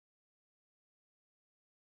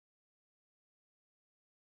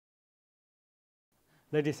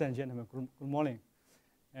Ladies and gentlemen, good morning.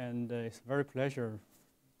 And it's a very pleasure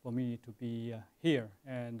for me to be here.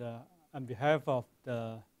 And on behalf of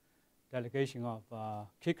the delegation of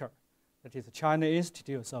CICIR, that is the China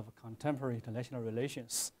Institute of Contemporary International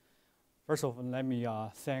Relations. First of all, let me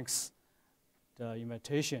thank the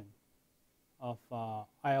invitation of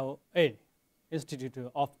ILA, Institute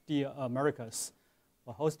of the Americas,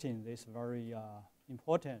 for hosting this very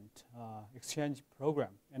important exchange program,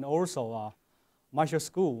 and also Marshall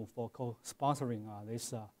School for co-sponsoring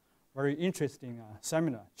this very interesting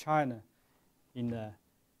seminar, China in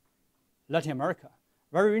Latin America.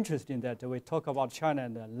 Very interesting that we talk about China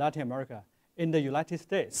and Latin America in the United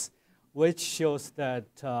States, which shows that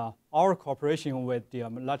our cooperation with the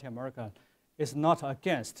Latin America is not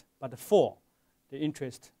against, but for the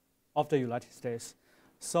interest of the United States.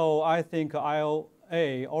 So I think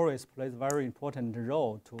ILA always plays a very important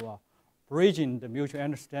role to bridging the mutual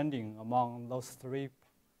understanding among those three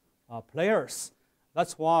players.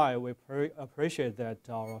 That's why we appreciate that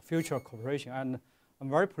our future cooperation. And I'm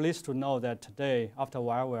very pleased to know that today, after a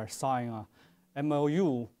while, we're signing a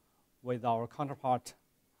MOU with our counterpart,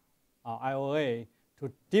 IOA,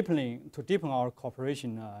 to deepen our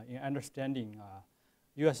cooperation in understanding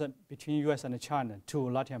between U.S. and China to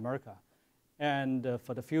Latin America. And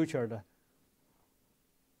for the future, the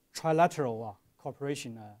trilateral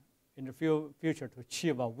cooperation in the future to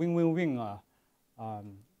achieve a win-win-win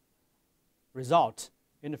result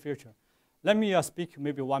in the future. Let me speak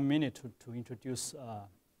maybe 1 minute to introduce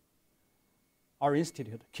our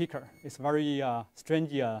institute, CICIR. It's a very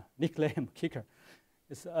strange nickname, CICIR.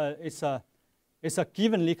 It's a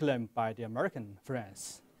given nickname by the American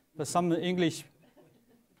friends. But some English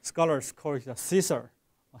scholars call it a CICIR,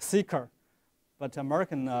 or CICIR. But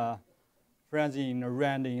American friends in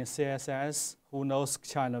RAND, in CSIS, who knows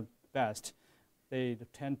China best, they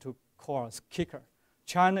tend to call us CICIR,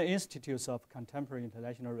 China Institute of Contemporary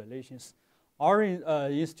International Relations. Our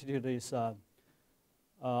institute is,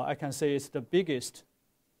 I can say, it's the biggest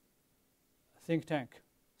think tank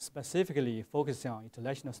specifically focusing on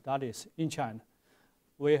international studies in China.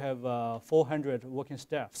 We have 400 working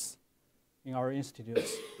staffs in our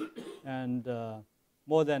institutes, and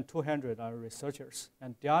more than 200 are researchers,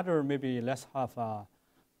 and the other maybe less half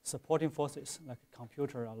supporting forces like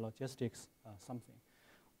computer or logistics, something.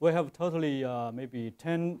 We have totally maybe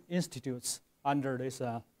 10 institutes under this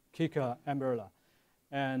CICIR umbrella,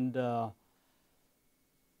 and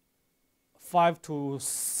 5 to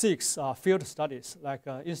 6 field studies, like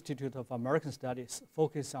Institute of American Studies,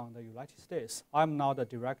 focus on the United States. I'm now the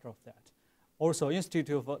director of that. Also,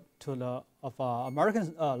 Institute of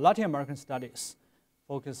Latin American Studies,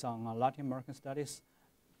 focus on Latin American Studies.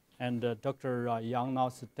 And Dr. Yang now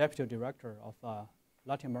is the Deputy Director of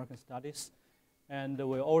Latin American Studies. And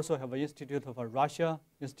we also have an Institute of Russia,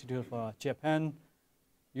 Institute of Japan,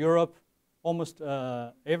 Europe, almost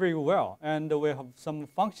everywhere. And we have some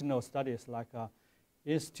functional studies like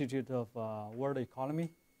Institute of World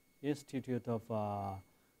Economy, Institute of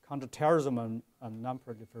Counterterrorism and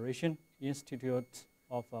Non-Proliferation, Institute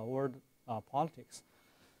of World Politics.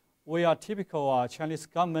 We are typical Chinese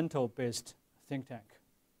governmental-based think tank.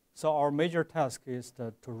 So our major task is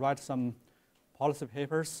to write some policy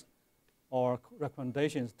papers or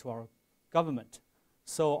recommendations to our government.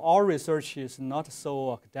 So our research is not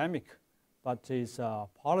so academic, but is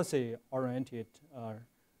policy-oriented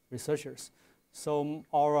researchers. So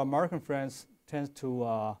our American friends tend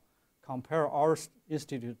to compare our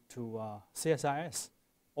institute to CICIR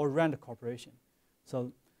or RAND Corporation.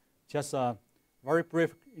 So just a very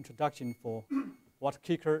brief introduction for what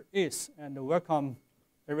CICIR is, and welcome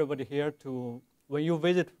everybody here to, when you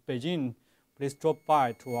visit Beijing, please drop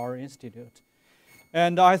by to our institute.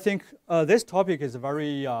 And I think this topic is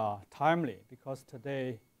very timely because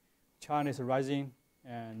today China is rising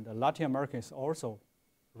and Latin America is also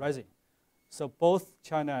rising. So both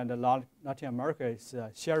China and Latin America is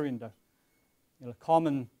sharing the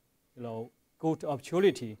common good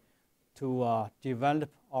opportunity to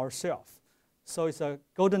develop ourselves. So it's a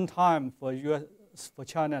golden time for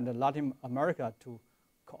China and Latin America to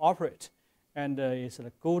cooperate, and it's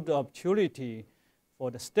a good opportunity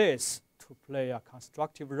for the states to play a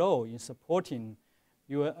constructive role in supporting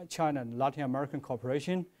China and Latin American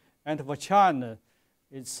cooperation. And for China,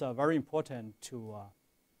 it's very important to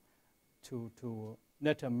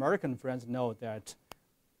let American friends know that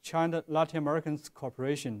China-Latin American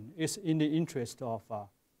cooperation is in the interest of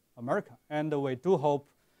America, and we do hope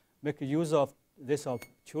make use of this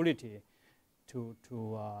opportunity to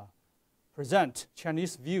present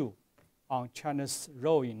Chinese view on China's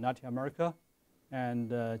role in Latin America and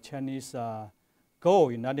Chinese goal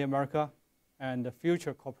in Latin America and the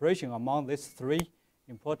future cooperation among these three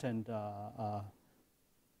important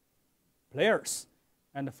players.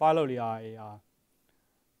 And finally, I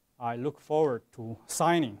look forward to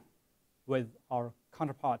signing with our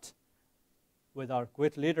counterpart, with our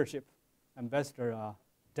great leadership, Ambassador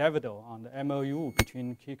Davido, on the MOU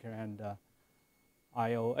between CICIR and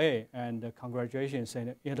IOA, and congratulations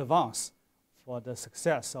in advance for the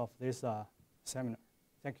success of this seminar.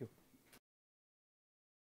 Thank you.